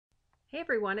Hey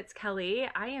everyone, it's Kelly.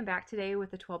 I am back today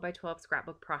with a 12 by 12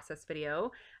 scrapbook process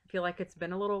video. I feel like it's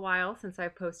been a little while since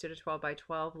I've posted a 12 by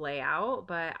 12 layout,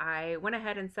 but I went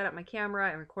ahead and set up my camera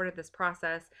and recorded this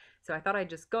process, so I thought I'd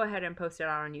just go ahead and post it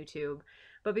out on YouTube.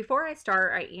 But before I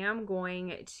start, I am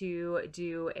going to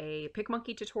do a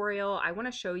PicMonkey tutorial. I want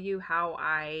to show you how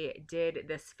I did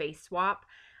this face swap.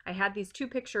 I had these two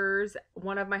pictures,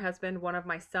 one of my husband, one of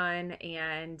my son,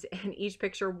 and in each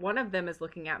picture, one of them is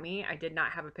looking at me. I did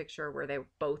not have a picture where they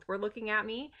both were looking at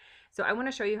me. So I want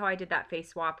to show you how I did that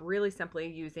face swap really simply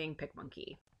using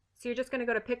PicMonkey. So you're just going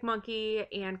to go to PicMonkey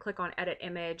and click on Edit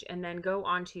Image, and then go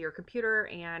onto your computer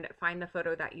and find the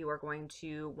photo that you are going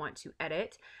to want to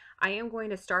edit. I am going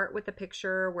to start with the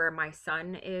picture where my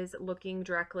son is looking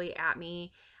directly at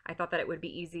me. I thought that it would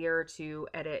be easier to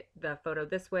edit the photo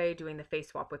this way, doing the face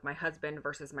swap with my husband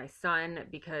versus my son,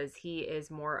 because he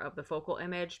is more of the focal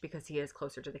image because he is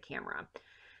closer to the camera.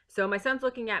 So my son's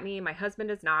looking at me, my husband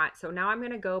is not. So now I'm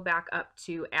going to go back up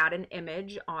to add an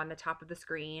image on the top of the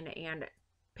screen and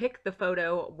pick the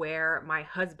photo where my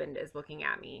husband is looking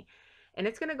at me. And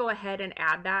it's going to go ahead and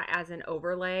add that as an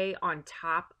overlay on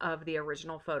top of the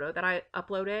original photo that I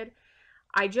uploaded.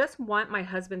 I just want my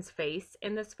husband's face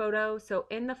in this photo. So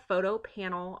in the photo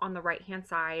panel on the right hand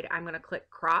side, I'm going to click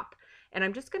crop, and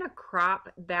I'm just going to crop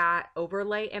that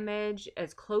overlay image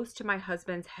as close to my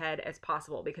husband's head as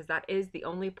possible, because that is the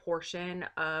only portion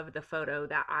of the photo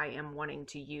that I am wanting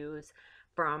to use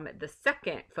from the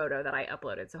second photo that I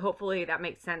uploaded. So hopefully that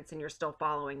makes sense and you're still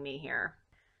following me here.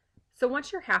 So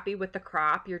once you're happy with the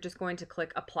crop, you're just going to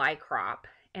click Apply Crop,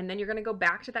 and then you're going to go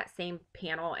back to that same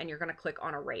panel and you're going to click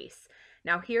on Erase.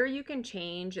 Now here you can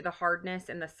change the hardness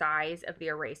and the size of the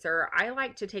eraser. I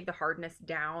like to take the hardness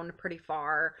down pretty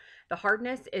far. The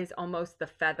hardness is almost the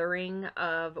feathering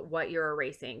of what you're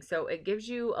erasing. So it gives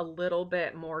you a little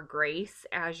bit more grace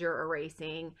as you're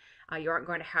erasing. You aren't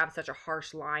going to have such a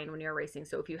harsh line when you're erasing.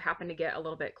 So if you happen to get a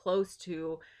little bit close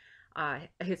to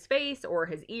his face or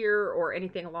his ear or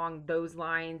anything along those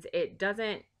lines, it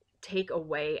doesn't take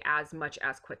away as much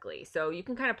as quickly. So you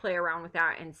can kind of play around with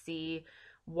that and see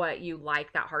what you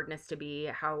like that hardness to be,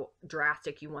 how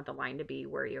drastic you want the line to be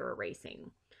where you're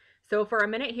erasing. So for a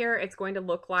minute here, it's going to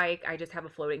look like I just have a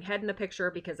floating head in the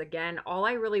picture, because again, all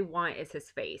I really want is his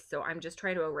face. So I'm just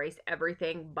trying to erase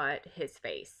everything but his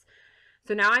face.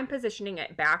 So now I'm positioning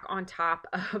it back on top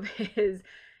of his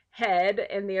head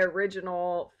in the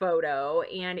original photo,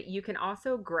 and you can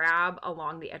also grab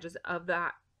along the edges of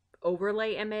that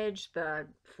overlay image, the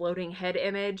floating head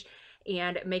image,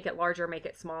 and make it larger, make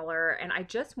it smaller, and I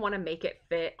just want to make it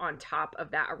fit on top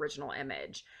of that original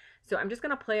image. So I'm just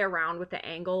going to play around with the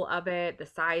angle of it, the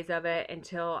size of it,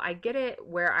 until I get it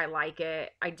where I like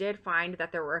it. I did find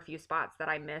that there were a few spots that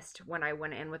I missed when I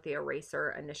went in with the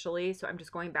eraser initially, so I'm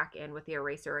just going back in with the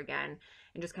eraser again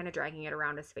and just kind of dragging it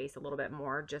around his face a little bit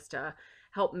more, just to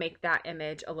help make that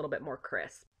image a little bit more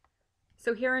crisp.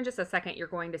 So here in just a second, you're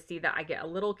going to see that I get a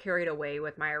little carried away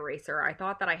with my eraser. I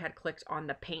thought that I had clicked on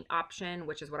the paint option,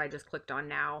 which is what I just clicked on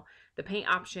now. The paint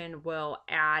option will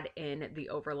add in the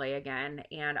overlay again,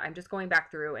 and I'm just going back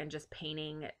through and just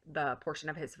painting the portion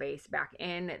of his face back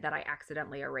in that I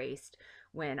accidentally erased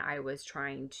when I was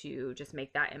trying to just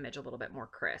make that image a little bit more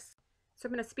crisp. So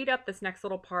I'm going to speed up this next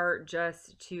little part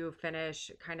just to finish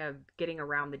kind of getting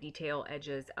around the detail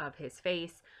edges of his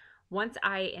face. Once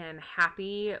I am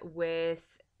happy with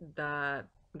the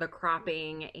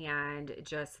cropping and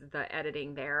just the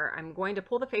editing there, I'm going to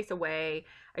pull the face away.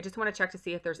 I just want to check to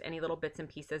see if there's any little bits and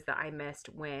pieces that I missed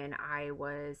when I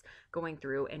was going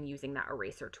through and using that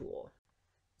eraser tool.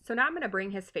 So now I'm going to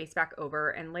bring his face back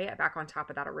over and lay it back on top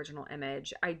of that original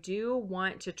image. I do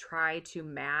want to try to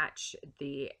match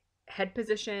the head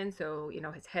position, so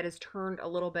his head is turned a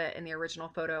little bit in the original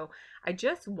photo. I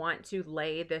just want to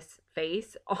lay this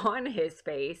face on his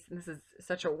face. This is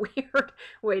such a weird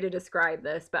way to describe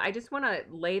this, but I just want to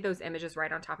lay those images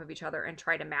right on top of each other and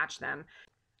try to match them.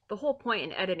 The whole point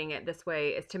in editing it this way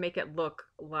is to make it look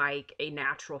like a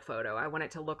natural photo. I want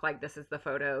it to look like this is the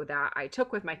photo that I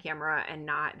took with my camera and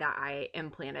not that I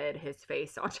implanted his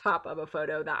face on top of a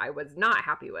photo that I was not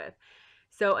happy with.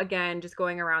 So again, just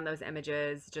going around those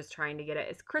images, just trying to get it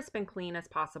as crisp and clean as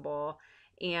possible.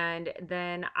 And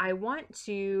then I want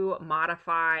to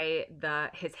modify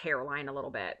his hairline a little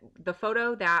bit. The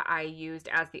photo that I used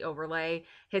as the overlay,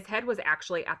 his head was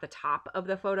actually at the top of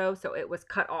the photo, so it was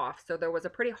cut off. So there was a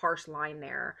pretty harsh line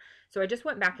there. So I just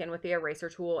went back in with the eraser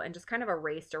tool and just kind of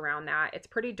erased around that. It's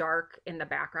pretty dark in the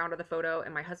background of the photo,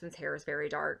 and my husband's hair is very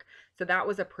dark. So that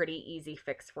was a pretty easy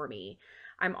fix for me.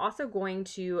 I'm also going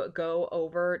to go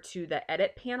over to the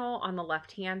edit panel on the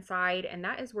left-hand side, and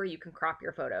that is where you can crop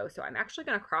your photo. So I'm actually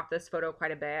going to crop this photo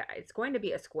quite a bit. It's going to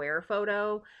be a square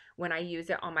photo when I use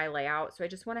it on my layout. So I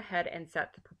just went ahead and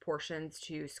set the proportions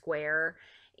to square,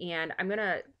 and I'm going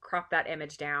to crop that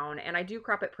image down. And I do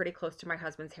crop it pretty close to my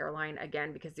husband's hairline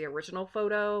again, because the original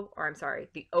photo, or I'm sorry,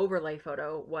 the overlay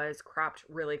photo was cropped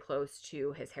really close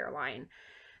to his hairline.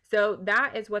 So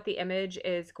that is what the image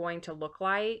is going to look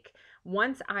like.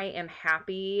 Once I am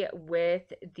happy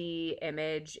with the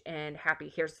image and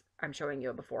happy, I'm showing you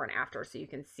a before and after so you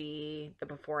can see the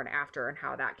before and after and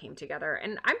how that came together.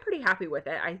 And I'm pretty happy with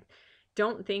it. I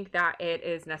don't think that it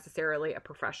is necessarily a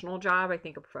professional job. I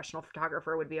think a professional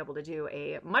photographer would be able to do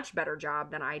a much better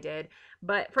job than I did.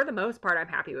 But for the most part, I'm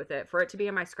happy with it. For it to be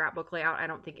in my scrapbook layout, I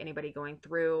don't think anybody going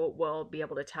through will be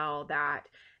able to tell that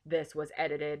this was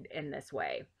edited in this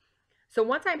way. So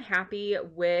once I'm happy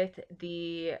with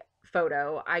the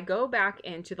photo, I go back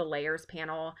into the layers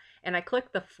panel and I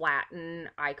click the flatten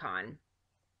icon,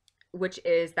 which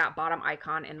is that bottom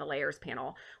icon in the layers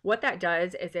panel. What that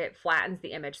does is it flattens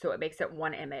the image, so it makes it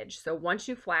one image. So once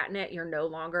you flatten it, you're no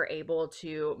longer able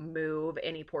to move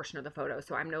any portion of the photo.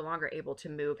 So I'm no longer able to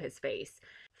move his face.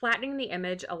 Flattening the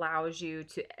image allows you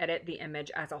to edit the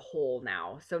image as a whole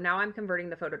now. So now I'm converting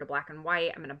the photo to black and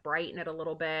white. I'm going to brighten it a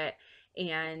little bit,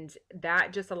 and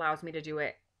that just allows me to do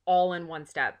it all in one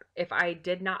step. If I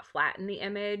did not flatten the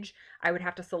image, I would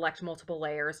have to select multiple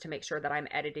layers to make sure that I'm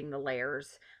editing the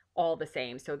layers all the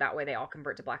same. So that way they all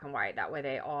convert to black and white. That way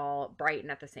they all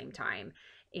brighten at the same time.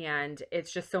 And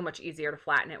it's just so much easier to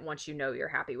flatten it once you know you're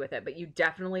happy with it. But you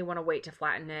definitely want to wait to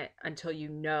flatten it until you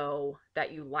know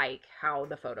that you like how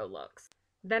the photo looks.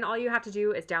 Then all you have to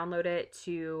do is download it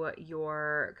to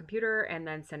your computer and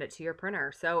then send it to your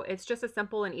printer. So it's just as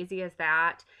simple and easy as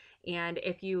that. And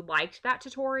if you liked that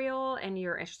tutorial and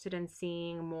you're interested in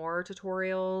seeing more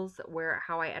tutorials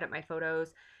how I edit my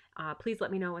photos, please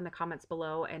let me know in the comments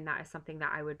below, and that is something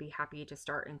that I would be happy to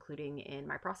start including in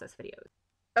my process videos.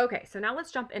 Okay, so now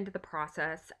let's jump into the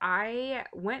process. I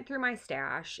went through my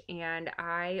stash and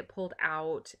I pulled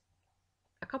out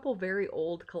a couple very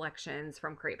old collections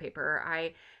from Crate Paper.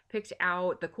 I picked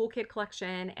out the Cool Kid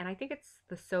collection, and I think it's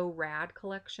the So Rad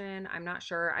collection. I'm not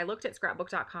sure. I looked at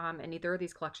scrapbook.com, and neither of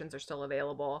these collections are still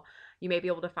available. You may be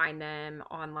able to find them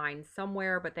online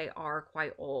somewhere, but they are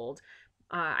quite old.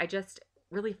 I just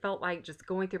really felt like just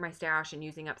going through my stash and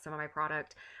using up some of my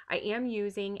product. I am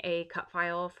using a cut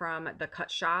file from the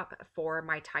Cut Shop for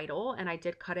my title, and I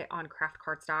did cut it on craft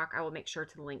cardstock. I will make sure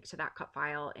to link to that cut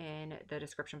file in the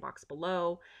description box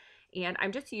below. And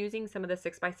I'm just using some of the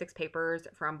 6x6 papers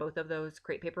from both of those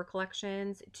Crate Paper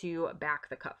collections to back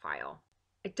the cut file.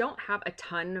 I don't have a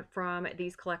ton from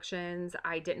these collections.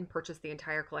 I didn't purchase the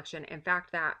entire collection. In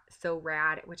fact, that So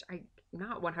Rad, which I'm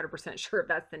not 100% sure if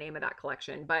that's the name of that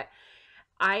collection, but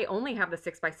I only have the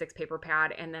 6x6 paper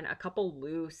pad and then a couple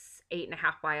loose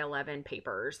 8.5 by 11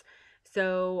 papers.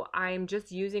 So I'm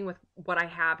just using with what I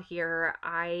have here.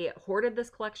 I hoarded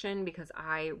this collection because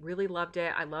I really loved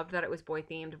it. I loved that it was boy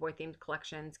themed. Boy themed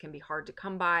collections can be hard to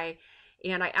come by.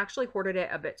 And I actually hoarded it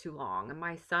a bit too long.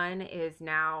 My son is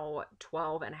now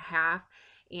 12 and a half,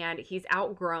 and he's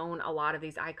outgrown a lot of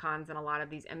these icons and a lot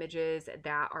of these images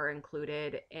that are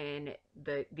included in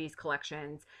these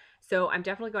collections. So I'm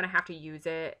definitely going to have to use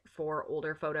it for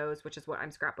older photos, which is what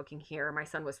I'm scrapbooking here. My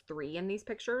son was 3 in these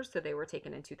pictures, so they were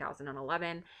taken in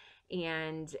 2011,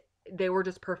 and they were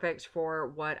just perfect for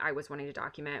what I was wanting to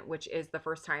document, which is the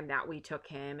first time that we took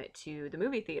him to the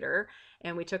movie theater,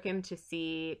 and we took him to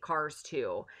see Cars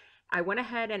 2. I went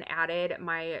ahead and added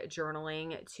my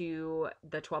journaling to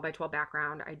the 12 by 12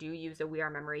 background. I do use a We Are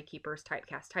Memory Keepers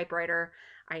typecast typewriter.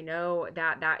 I know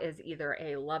that that is either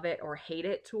a love it or hate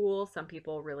it tool. Some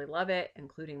people really love it,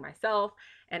 including myself,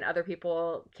 and other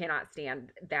people cannot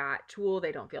stand that tool.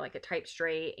 They don't feel like it types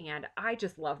straight, and I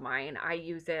just love mine. I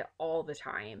use it all the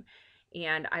time,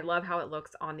 and I love how it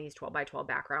looks on these 12 by 12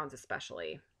 backgrounds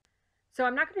especially. So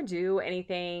I'm not going to do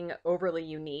anything overly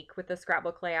unique with the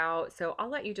scrapbook layout, so I'll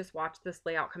let you just watch this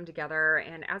layout come together.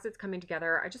 And as it's coming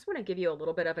together, I just want to give you a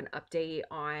little bit of an update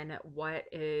on what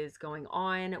is going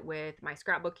on with my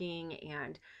scrapbooking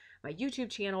and my YouTube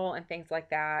channel and things like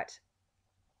that.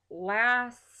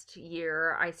 Last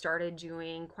year, I started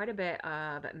doing quite a bit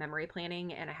of memory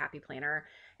planning and a happy planner,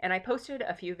 and I posted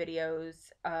a few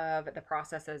videos of the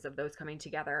processes of those coming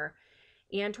together.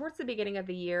 And towards the beginning of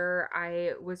the year,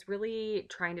 I was really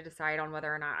trying to decide on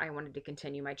whether or not I wanted to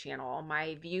continue my channel.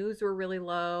 My views were really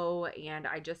low, and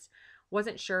I just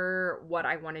wasn't sure what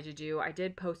I wanted to do. I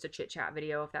did post a chit chat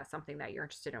video. If that's something that you're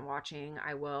interested in watching,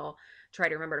 I will try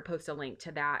to remember to post a link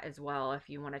to that as well if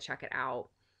you want to check it out.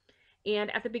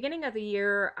 And at the beginning of the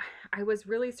year, I was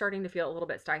really starting to feel a little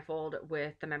bit stifled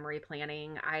with the memory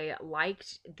planning. I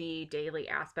liked the daily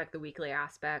aspect, the weekly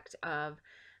aspect of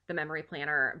the memory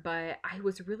planner, but I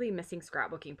was really missing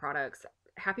scrapbooking products.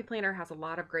 Happy Planner has a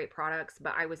lot of great products,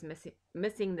 but I was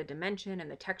missing the dimension and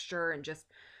the texture and just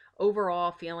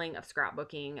overall feeling of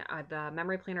scrapbooking. The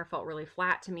memory planner felt really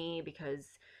flat to me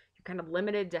because you're kind of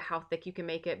limited to how thick you can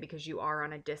make it because you are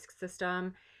on a disc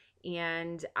system.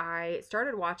 And I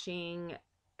started watching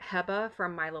Heba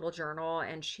from My Little Journal,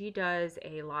 and she does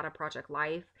a lot of Project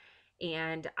Life.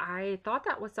 And I thought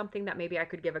that was something that maybe I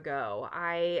could give a go.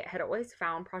 I had always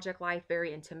found Project Life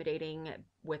very intimidating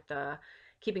with the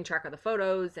keeping track of the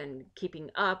photos and keeping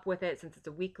up with it since it's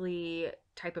a weekly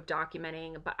type of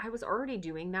documenting, but I was already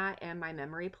doing that in my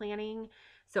memory planning.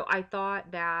 So I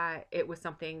thought that it was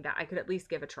something that I could at least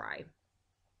give a try.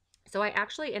 So I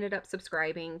actually ended up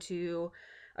subscribing to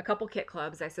a couple kit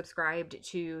clubs. I subscribed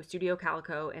to Studio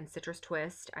Calico and Citrus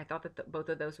Twist. I thought that both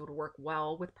of those would work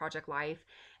well with Project Life.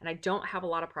 And I don't have a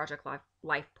lot of Project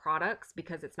Life products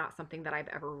because it's not something that I've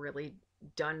ever really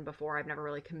done before. I've never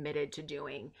really committed to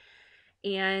doing.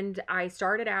 And I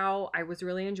started out, I was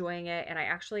really enjoying it, and I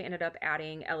actually ended up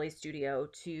adding LA Studio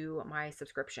to my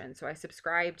subscription. So I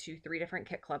subscribe to 3 different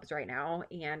kit clubs right now,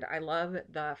 and I love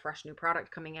the fresh new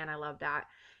product coming in. I love that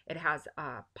it has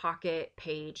a pocket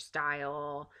page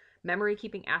style memory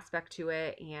keeping aspect to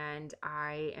it, and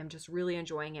I am just really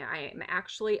enjoying it. I am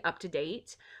actually up to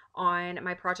date on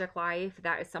my Project Life.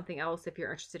 That is something else. If you're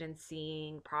interested in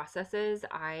seeing processes,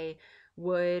 I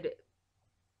would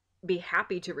be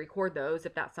happy to record those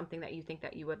if that's something that you think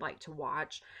that you would like to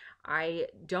watch. I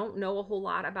don't know a whole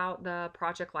lot about the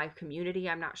Project Life community.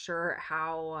 I'm not sure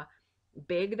how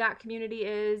big that community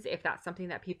is, if that's something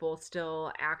that people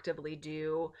still actively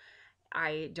do.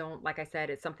 I don't, like I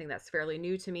said, it's something that's fairly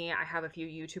new to me. I have a few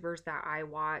YouTubers that I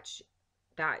watch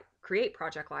that create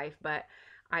Project Life, but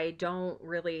I don't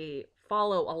really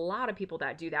follow a lot of people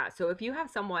that do that. So if you have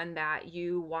someone that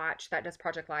you watch that does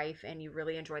Project Life and you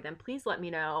really enjoy them, please let me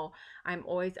know. I'm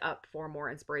always up for more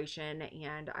inspiration,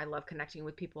 and I love connecting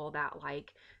with people that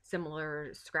like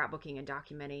similar scrapbooking and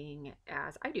documenting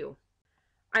as I do.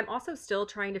 I'm also still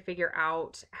trying to figure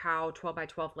out how 12 by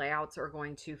 12 layouts are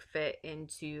going to fit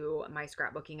into my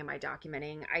scrapbooking and my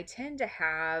documenting. I tend to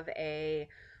have a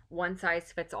one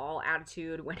size fits all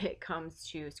attitude when it comes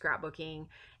to scrapbooking,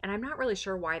 and I'm not really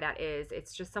sure why that is.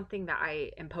 It's just something that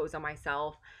I impose on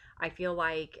myself. I feel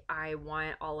like I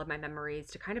want all of my memories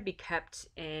to kind of be kept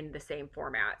in the same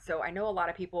format. So I know a lot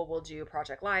of people will do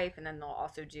Project Life and then they'll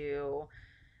also do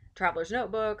traveler's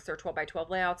notebooks or 12 by 12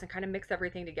 layouts and kind of mix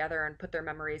everything together and put their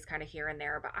memories kind of here and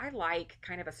there. But I like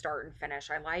kind of a start and finish.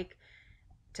 I like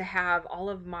to have all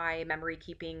of my memory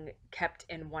keeping kept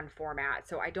in one format.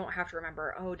 So I don't have to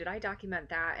remember, oh, did I document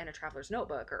that in a traveler's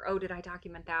notebook? Or, oh, did I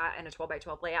document that in a 12 by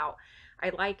 12 layout? I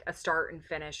like a start and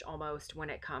finish almost when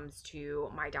it comes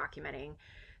to my documenting.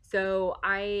 So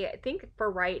I think for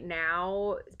right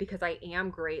now, because I am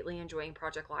greatly enjoying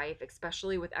Project Life,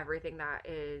 especially with everything that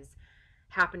is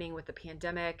happening with the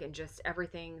pandemic and just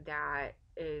everything that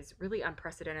is really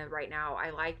unprecedented right now. I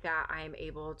like that I am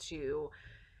able to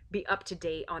be up to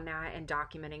date on that and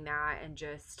documenting that and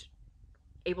just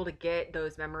able to get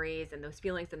those memories and those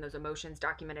feelings and those emotions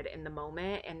documented in the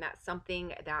moment. And that's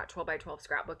something that 12 by 12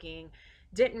 scrapbooking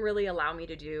didn't really allow me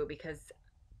to do because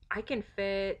I can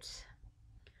fit.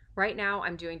 Right now,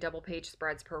 I'm doing double page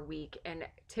spreads per week, and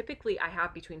typically I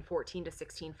have between 14 to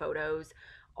 16 photos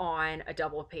on a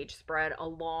double page spread,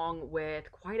 along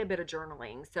with quite a bit of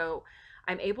journaling. So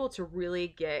I'm able to really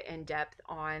get in depth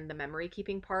on the memory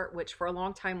keeping part, which for a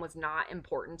long time was not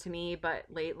important to me, but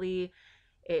lately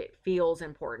it feels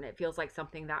important. It feels like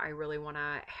something that I really want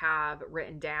to have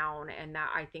written down, and that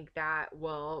I think that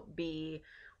will be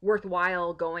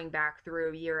worthwhile going back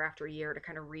through year after year to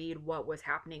kind of read what was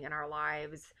happening in our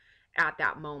lives at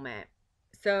that moment.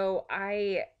 So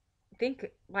I think,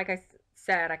 like I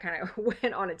said, I kind of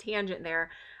went on a tangent there.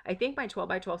 I think my 12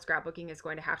 by 12 scrapbooking is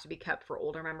going to have to be kept for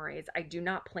older memories. I do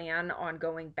not plan on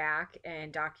going back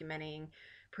and documenting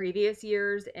previous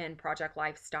years in Project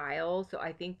Lifestyle. So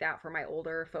I think that for my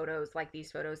older photos, like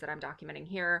these photos that I'm documenting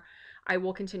here, I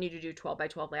will continue to do 12 by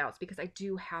 12 layouts because I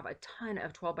do have a ton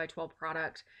of 12 by 12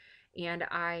 product, and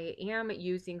I am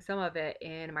using some of it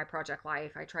in my Project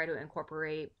Life. I try to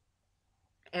incorporate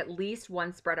at least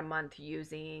one spread a month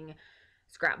using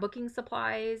scrapbooking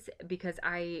supplies because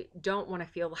I don't want to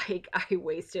feel like I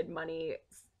wasted money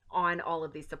on all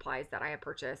of these supplies that I have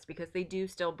purchased, because they do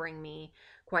still bring me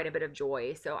quite a bit of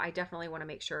joy. So I definitely want to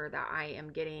make sure that I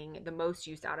am getting the most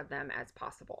use out of them as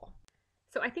possible.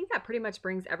 So I think that pretty much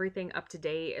brings everything up to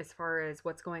date as far as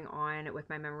what's going on with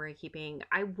my memory keeping.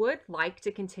 I would like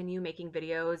to continue making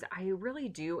videos. I really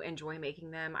do enjoy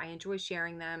making them. I enjoy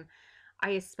sharing them.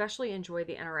 I especially enjoy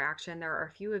the interaction. There are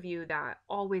a few of you that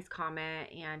always comment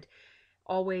and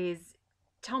always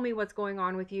tell me what's going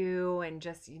on with you and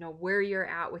just, where you're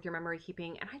at with your memory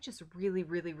keeping. And I just really,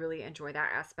 really, really enjoy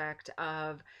that aspect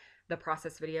of the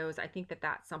process videos. I think that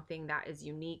that's something that is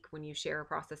unique when you share a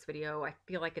process video. I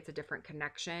feel like it's a different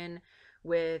connection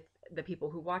with the people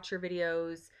who watch your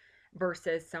videos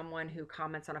versus someone who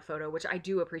comments on a photo, which I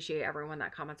do appreciate everyone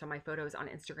that comments on my photos on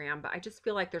Instagram, but I just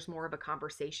feel like there's more of a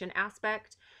conversation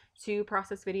aspect to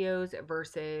process videos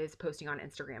versus posting on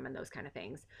Instagram and those kind of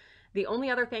things. The only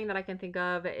other thing that I can think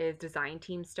of is design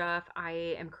team stuff.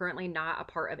 I am currently not a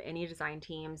part of any design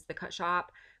teams. The Cut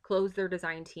Shop closed their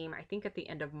design team, I think at the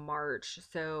end of March.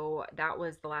 So that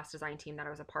was the last design team that I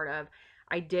was a part of.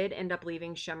 I did end up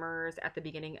leaving Shimmers at the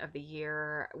beginning of the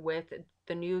year with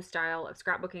the new style of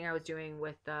scrapbooking I was doing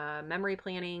with the memory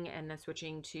planning and then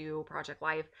switching to Project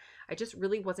Life. I just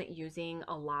really wasn't using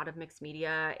a lot of mixed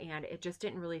media and it just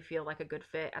didn't really feel like a good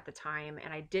fit at the time.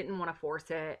 And I didn't want to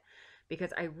force it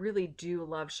because I really do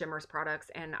love Shimmers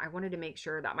products and I wanted to make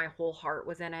sure that my whole heart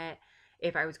was in it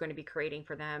if I was going to be creating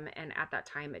for them. And at that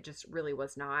time, it just really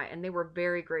was not. And they were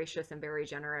very gracious and very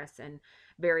generous and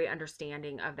very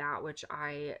understanding of that, which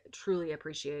I truly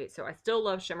appreciate. So I still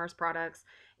love Shimmers products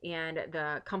and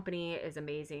the company is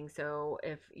amazing. So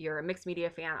if you're a mixed media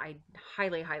fan, I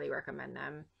highly, highly recommend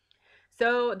them.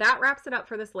 So that wraps it up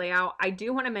for this layout. I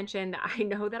do want to mention that I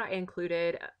know that I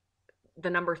included the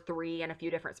number 3 in a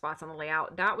few different spots on the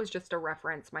layout. That was just a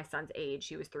reference my son's age.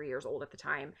 He was 3 years old at the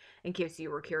time, in case you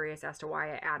were curious as to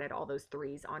why I added all those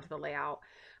 3s onto the layout.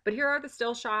 But here are the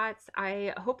still shots.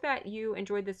 I hope that you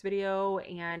enjoyed this video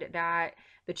and that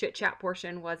the chit chat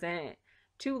portion wasn't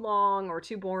too long or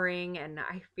too boring, and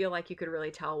I feel like you could really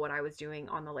tell what I was doing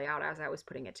on the layout as I was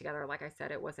putting it together. Like I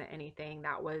said, it wasn't anything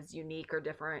that was unique or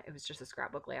different. It was just a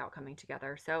scrapbook layout coming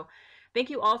together. So thank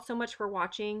you all so much for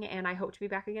watching, and I hope to be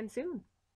back again soon.